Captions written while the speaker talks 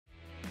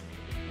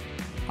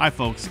Hi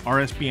folks,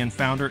 RSBN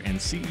founder and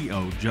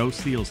CEO Joe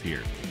Seals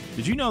here.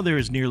 Did you know there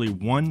is nearly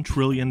 $1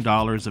 trillion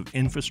of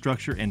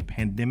infrastructure and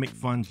pandemic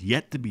funds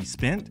yet to be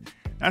spent?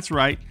 That's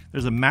right,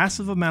 there's a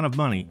massive amount of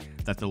money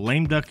that the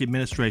lame duck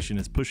administration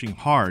is pushing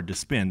hard to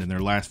spend in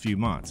their last few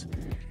months.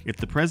 If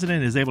the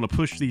president is able to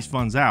push these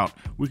funds out,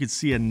 we could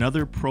see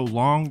another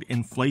prolonged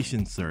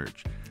inflation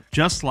surge,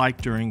 just like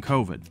during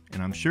COVID.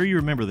 And I'm sure you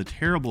remember the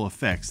terrible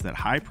effects that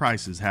high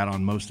prices had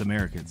on most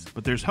Americans.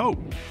 But there's hope.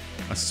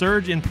 A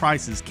surge in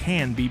prices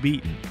can be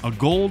beaten. A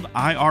gold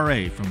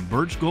IRA from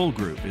Birch Gold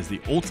Group is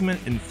the ultimate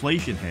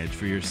inflation hedge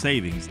for your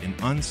savings in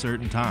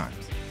uncertain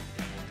times.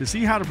 To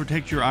see how to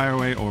protect your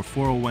IRA or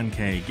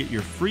 401k, get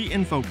your free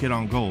info kit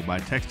on gold by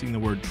texting the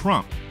word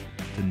Trump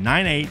to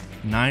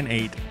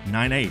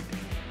 989898.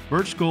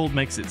 Birch Gold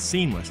makes it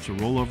seamless to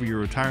roll over your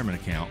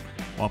retirement account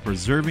while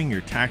preserving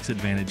your tax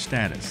advantage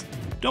status.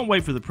 Don't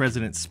wait for the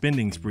president's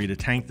spending spree to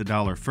tank the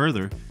dollar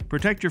further.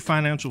 Protect your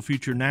financial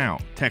future now.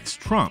 Text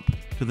Trump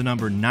to the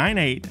number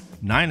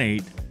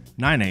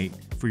 989898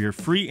 for your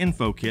free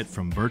info kit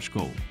from Birch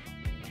Gold.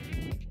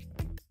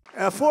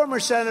 A former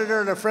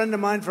senator and a friend of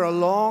mine for a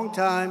long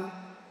time,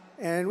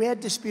 and we had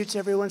disputes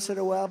every once in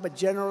a while, but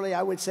generally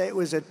I would say it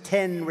was a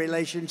 10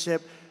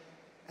 relationship,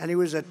 and he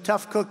was a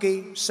tough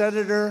cookie,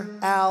 Senator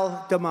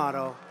Al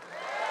D'Amato.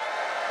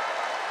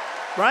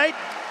 Right?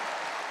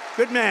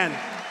 Good man.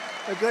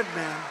 A good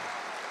man.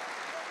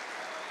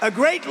 A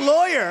great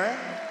lawyer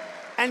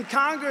and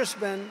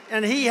congressman,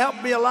 and he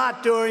helped me a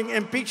lot during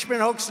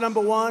impeachment hoax number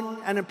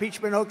 1 and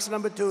impeachment hoax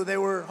number 2. They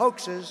were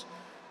hoaxes.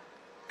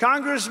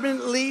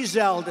 Congressman Lee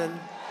Zeldin.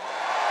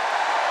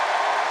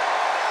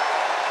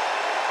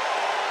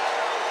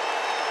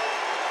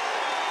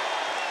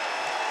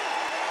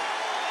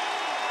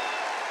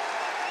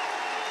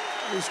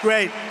 He's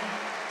great.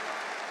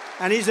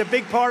 And he's a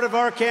big part of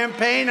our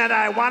campaign, and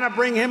I want to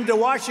bring him to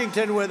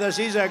Washington with us.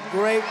 He's a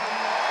great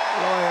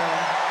lawyer.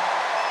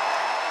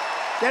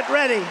 Get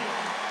ready.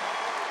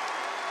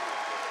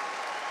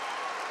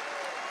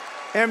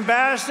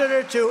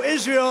 Ambassador to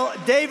Israel,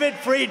 David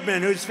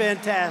Friedman, who's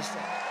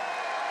fantastic.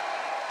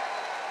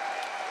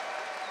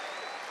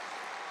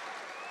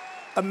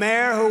 A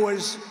mayor who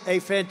was a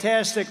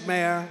fantastic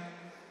mayor,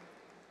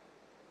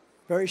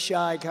 very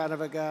shy kind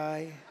of a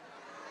guy.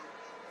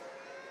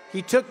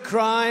 He took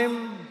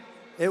crime.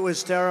 It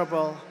was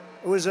terrible.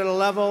 It was at a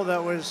level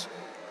that was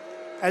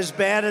as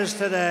bad as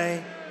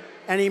today.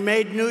 And he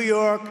made New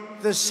York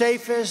the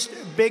safest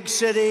big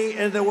city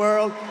in the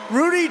world.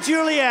 Rudy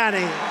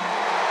Giuliani.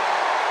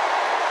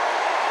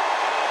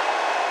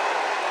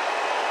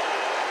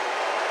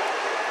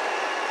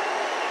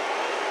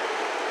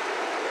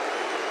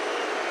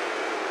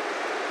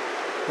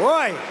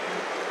 Boy,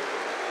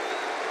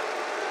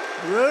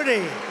 Rudy,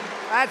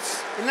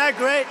 isn't that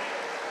great?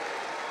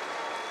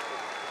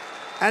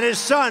 And his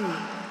son,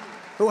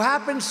 who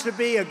happens to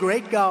be a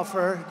great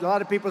golfer. A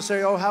lot of people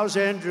say, oh, how's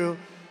Andrew?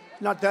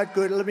 Not that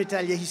good. Let me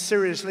tell you, he's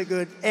seriously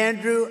good.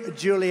 Andrew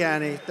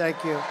Giuliani.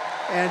 Thank you,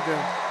 Andrew.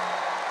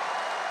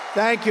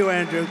 Thank you,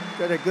 Andrew.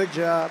 Did a good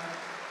job.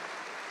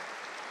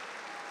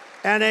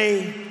 And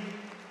a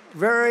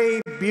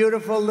very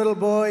beautiful little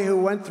boy who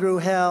went through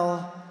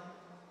hell,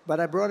 but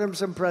I brought him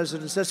some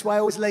presents. That's why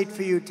I was late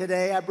for you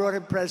today. I brought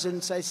him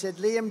presents. I said,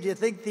 Liam, do you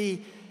think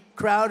the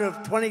crowd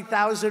of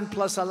 20,000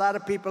 plus a lot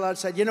of people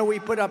outside. You know, we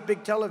put up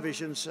big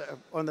televisions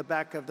on the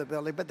back of the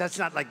building, but that's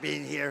not like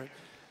being here.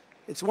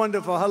 It's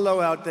wonderful. Hello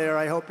out there.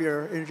 I hope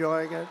you're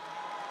enjoying it.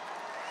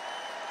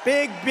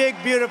 Big,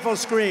 big, beautiful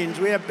screens.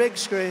 We have big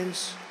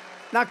screens.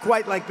 Not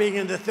quite like being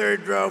in the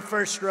third row,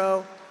 first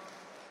row.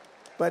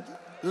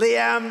 But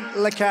Liam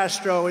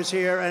LaCastro is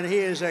here, and he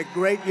is a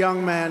great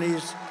young man.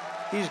 He's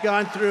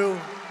gone through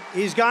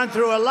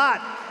a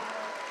lot.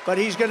 But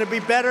he's going to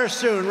be better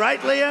soon. Right,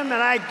 Liam? And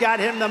I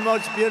got him the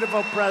most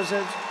beautiful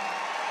present.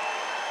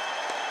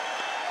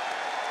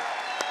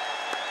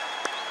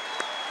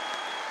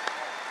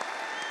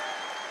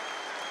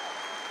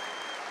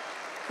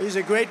 He's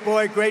a great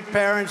boy, great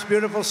parents,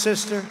 beautiful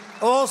sister.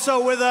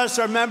 Also with us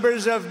are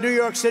members of New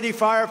York City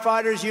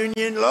Firefighters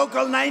Union,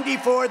 Local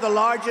 94, the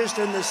largest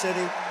in the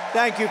city.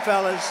 Thank you,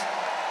 fellas.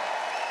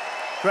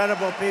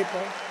 Incredible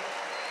people.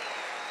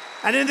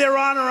 And in their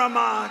honor,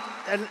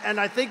 and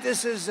I think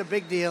this is a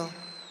big deal,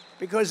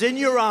 because in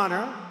your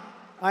honor,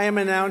 I am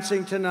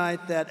announcing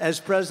tonight that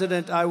as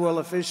president, I will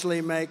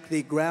officially make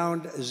the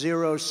Ground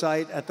Zero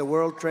site at the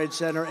World Trade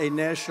Center a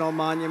national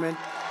monument,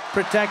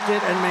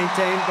 protected and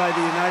maintained by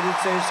the United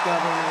States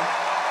government,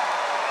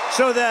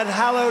 so that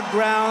hallowed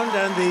ground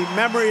and the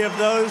memory of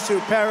those who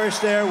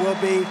perished there will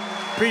be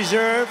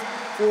preserved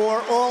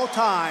for all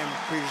time,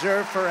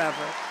 preserved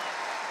forever.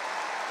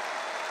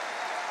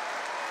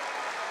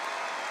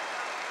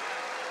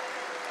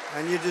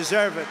 And you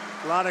deserve it.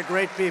 A lot of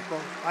great people.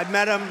 I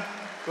met them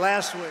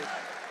last week.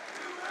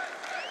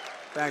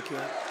 Thank you.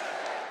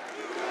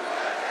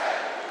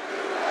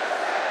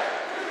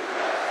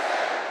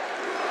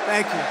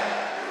 Thank you.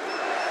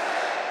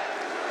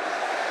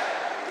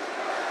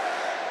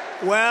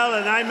 Well,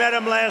 and I met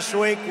him last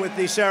week with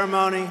the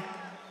ceremony.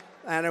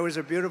 And it was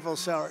a beautiful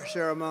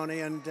ceremony,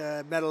 and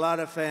met a lot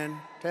of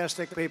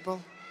fantastic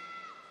people.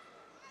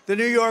 The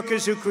New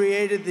Yorkers who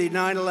created the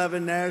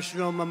 9/11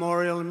 National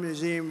Memorial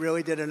Museum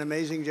really did an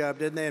amazing job,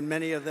 didn't they? And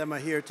many of them are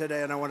here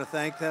today, and I want to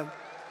thank them.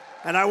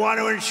 And I want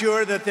to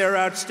ensure that their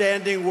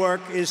outstanding work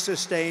is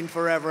sustained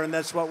forever, and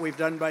that's what we've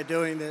done by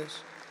doing this.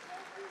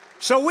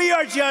 So we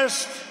are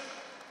just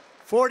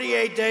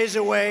 48 days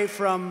away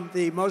from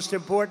the most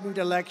important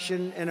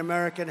election in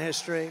American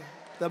history.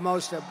 The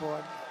most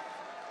important.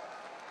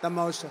 The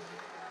most.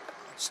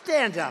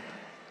 Stand up.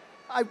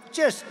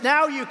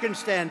 Now you can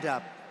stand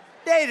up.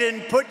 They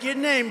didn't put your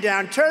name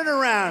down. Turn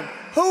around.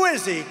 Who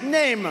is he?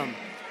 Name him.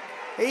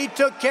 He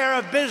took care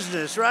of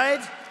business, right?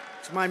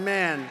 It's my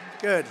man.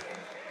 Good.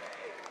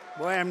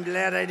 Boy, I'm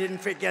glad I didn't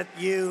forget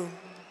you.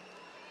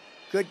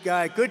 Good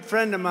guy. Good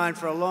friend of mine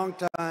for a long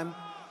time.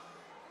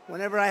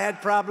 Whenever I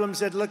had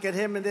problems, I'd look at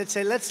him and they'd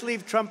say, let's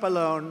leave Trump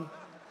alone.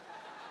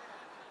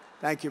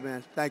 Thank you,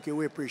 man. Thank you.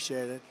 We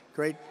appreciate it.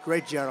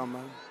 Great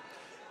gentleman.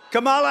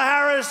 Kamala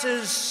Harris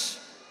is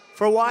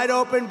for wide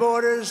open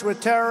borders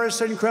with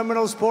terrorists and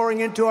criminals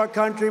pouring into our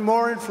country,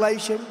 more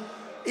inflation,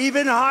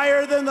 even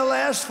higher than the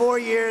last 4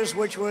 years,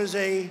 which was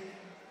a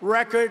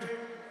record.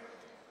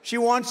 She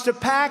wants to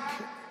pack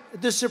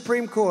the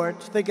Supreme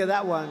Court. Think of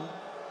that one.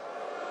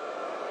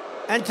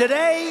 And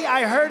today,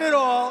 I heard it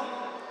all.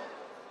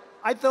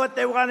 I thought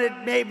they wanted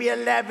maybe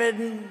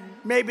 11,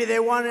 maybe they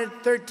wanted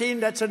 13.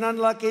 That's an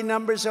unlucky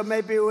number, so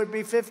maybe it would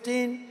be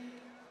 15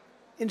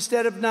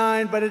 instead of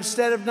 9. But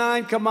instead of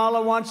 9,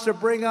 Kamala wants to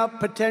bring up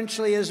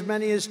potentially as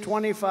many as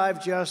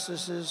 25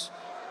 justices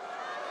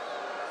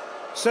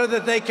so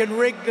that they can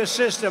rig the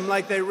system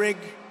like they rig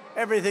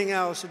everything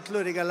else,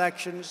 including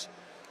elections.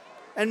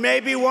 And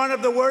maybe one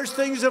of the worst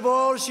things of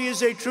all, she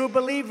is a true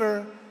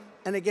believer.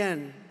 And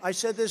again, I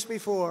said this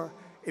before,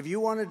 if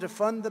you want to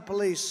defund the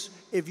police,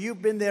 if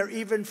you've been there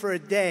even for a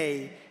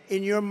day,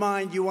 in your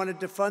mind you want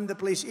to defund the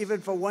police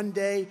even for one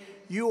day,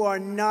 you are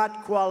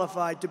not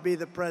qualified to be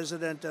the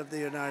President of the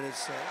United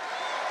States.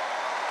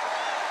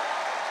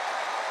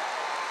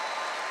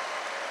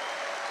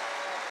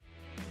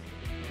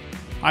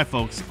 Hi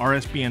folks,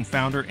 RSBN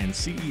founder and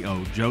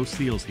CEO Joe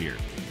Seals here.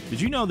 Did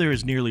you know there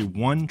is nearly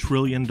 $1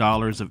 trillion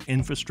of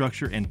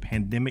infrastructure and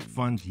pandemic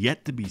funds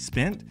yet to be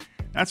spent?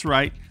 That's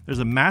right, there's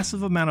a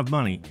massive amount of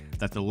money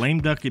that the lame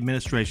duck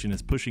administration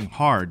is pushing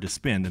hard to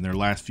spend in their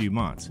last few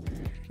months.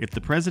 If the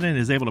president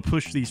is able to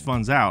push these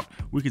funds out,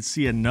 we could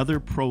see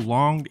another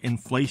prolonged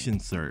inflation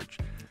surge,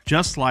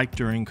 just like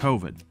during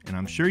COVID. And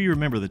I'm sure you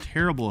remember the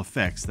terrible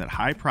effects that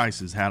high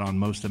prices had on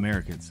most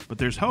Americans. But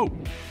there's hope.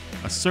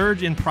 A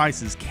surge in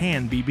prices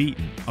can be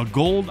beaten. A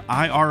gold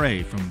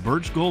IRA from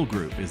Birch Gold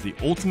Group is the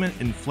ultimate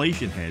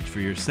inflation hedge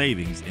for your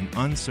savings in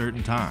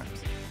uncertain times.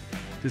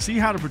 To see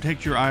how to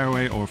protect your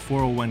IRA or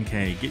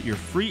 401k, get your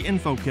free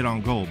info kit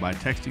on gold by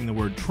texting the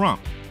word Trump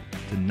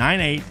to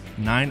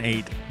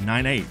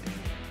 989898.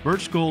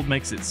 Birch Gold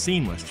makes it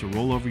seamless to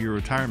roll over your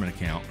retirement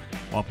account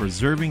while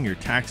preserving your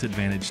tax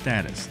advantage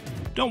status.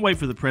 Don't wait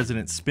for the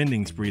president's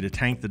spending spree to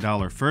tank the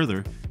dollar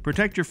further.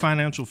 Protect your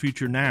financial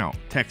future now.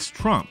 Text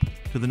Trump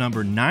to the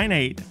number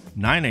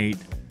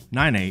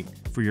 989898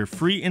 for your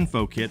free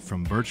info kit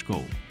from Birch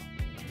Gold.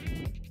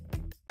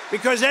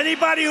 Because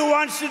anybody who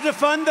wants to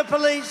defund the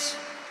police,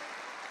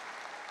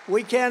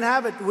 we can't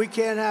have it. We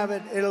can't have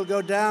it. It'll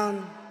go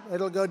down.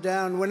 It'll go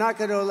down. We're not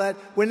going to let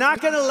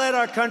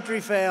our country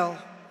fail.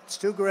 It's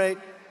too great.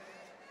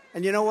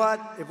 And you know what?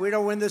 If we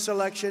don't win this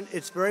election,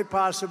 it's very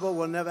possible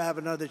we'll never have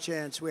another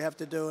chance. We have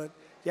to do it.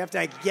 You have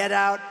to get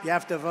out. You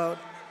have to vote.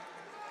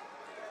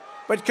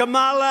 But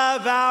Kamala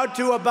vowed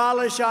to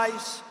abolish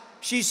ICE.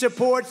 She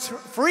supports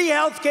free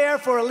health care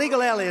for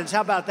illegal aliens.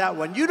 How about that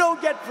one? You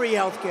don't get free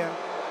health care.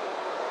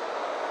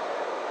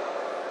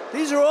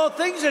 These are all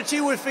things that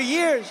she was for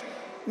years.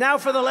 Now,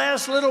 for the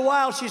last little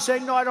while, she's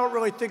saying, no, I don't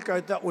really think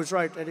that was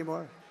right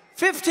anymore.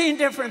 15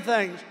 different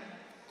things.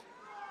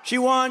 She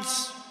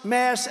wants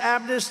mass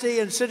amnesty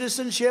and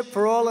citizenship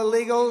for all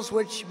illegals,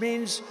 which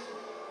means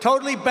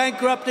totally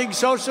bankrupting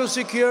Social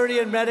Security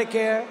and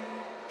Medicare.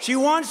 She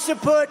wants to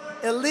put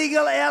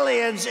illegal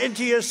aliens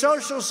into your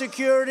Social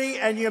Security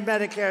and your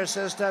Medicare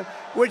system,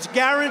 which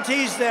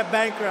guarantees their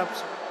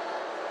bankruptcy.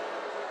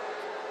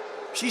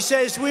 She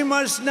says we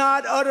must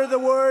not utter the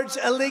words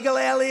illegal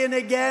alien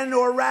again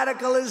or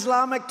radical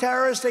Islamic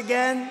terrorist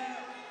again.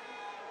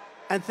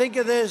 And think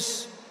of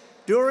this,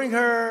 during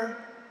her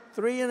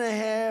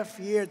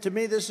 3.5 years, to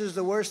me this is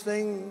the worst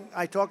thing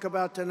I talk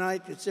about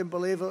tonight, it's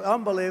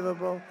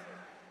unbelievable.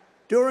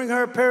 During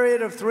her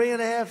period of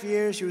 3.5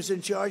 years, she was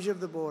in charge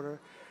of the border.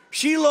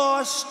 She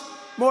lost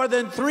more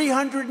than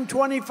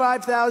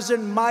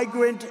 325,000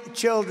 migrant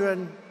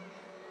children,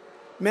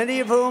 many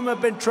of whom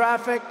have been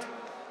trafficked,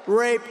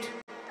 raped,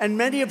 and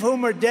many of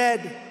whom are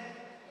dead.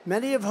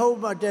 Many of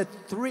whom are dead.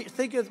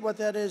 Think of what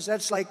that is.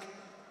 That's like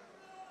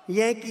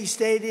Yankee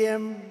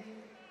Stadium,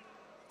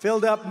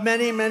 filled up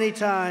many, many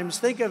times.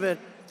 Think of it.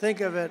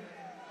 Think of it.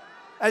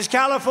 As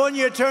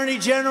California Attorney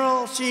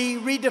General, she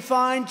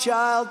redefined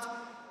child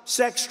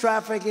sex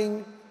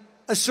trafficking,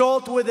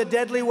 assault with a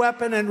deadly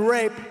weapon, and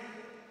rape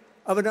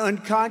of an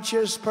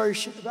unconscious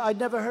person. I'd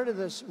never heard of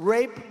this.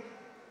 Rape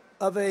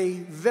of a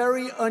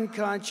very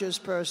unconscious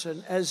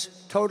person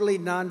as totally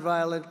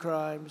nonviolent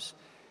crimes.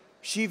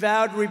 She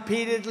vowed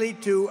repeatedly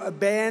to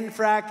ban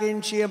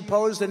fracking. She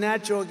imposed a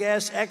natural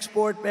gas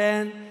export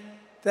ban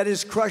that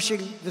is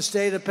crushing the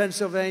state of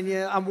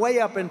Pennsylvania. I'm way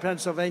up in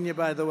Pennsylvania,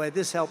 by the way.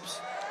 This helps.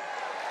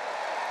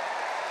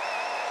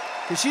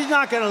 Because she's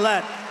not going to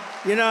let,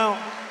 you know,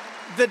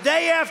 the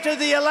day after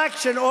the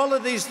election, all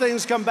of these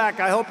things come back.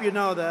 I hope you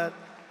know that.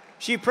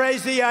 She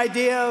praised the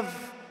idea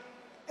of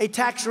a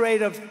tax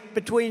rate of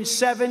between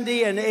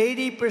 70 and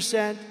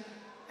 80%,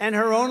 and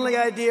her only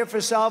idea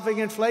for solving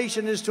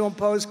inflation is to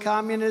impose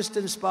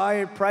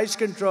communist-inspired price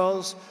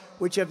controls,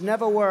 which have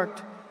never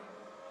worked.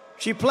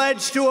 She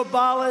pledged to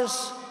abolish.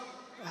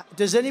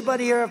 Does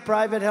anybody here have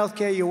private health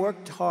care? You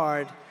worked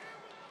hard.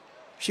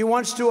 She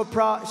wants to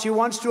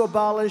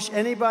abolish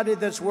anybody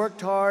that's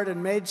worked hard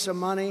and made some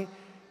money.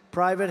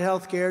 Private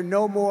health care,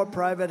 no more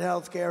private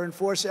health care, and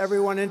force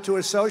everyone into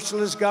a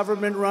socialist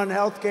government-run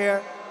health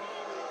care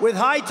with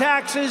high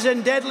taxes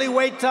and deadly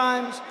wait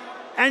times.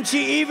 And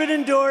she even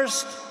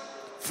endorsed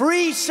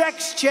free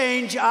sex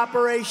change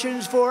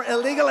operations for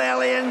illegal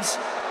aliens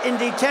in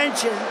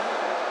detention,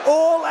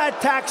 all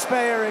at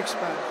taxpayer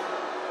expense.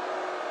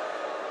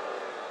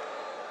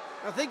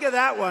 Now think of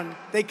that one.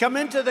 They come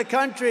into the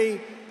country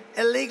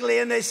illegally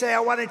and they say, I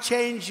want to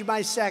change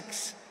my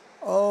sex.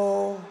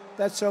 Oh,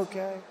 that's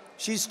okay.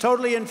 She's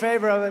totally in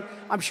favor of it.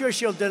 I'm sure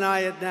she'll deny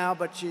it now,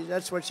 but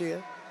that's what she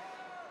is.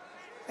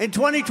 In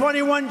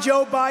 2021,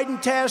 Joe Biden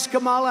tasked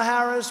Kamala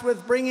Harris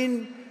with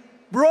bringing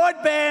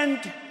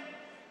broadband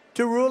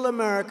to rural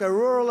America.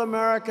 Rural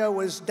America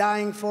was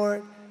dying for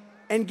it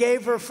and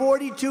gave her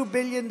 $42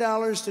 billion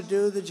to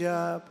do the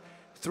job.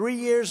 3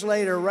 years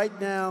later,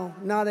 right now,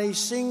 not a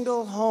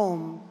single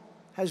home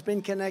has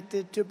been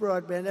connected to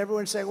broadband.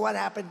 Everyone's saying, what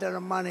happened to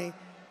the money?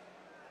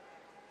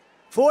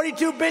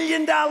 $42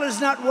 billion,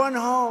 not one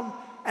home.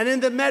 And in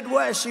the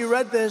Midwest, you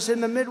read this,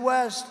 in the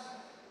Midwest,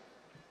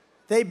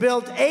 they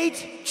built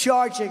 8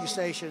 charging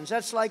stations.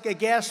 That's like a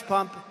gas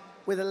pump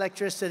with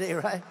electricity,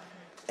 right?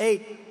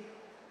 8.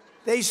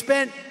 They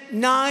spent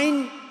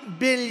 $9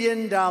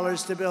 billion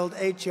to build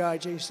 8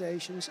 charging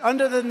stations.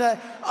 Other than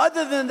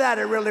that,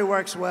 it really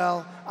works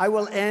well. I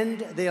will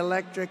end the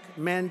electric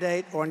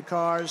mandate on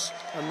cars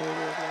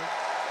immediately.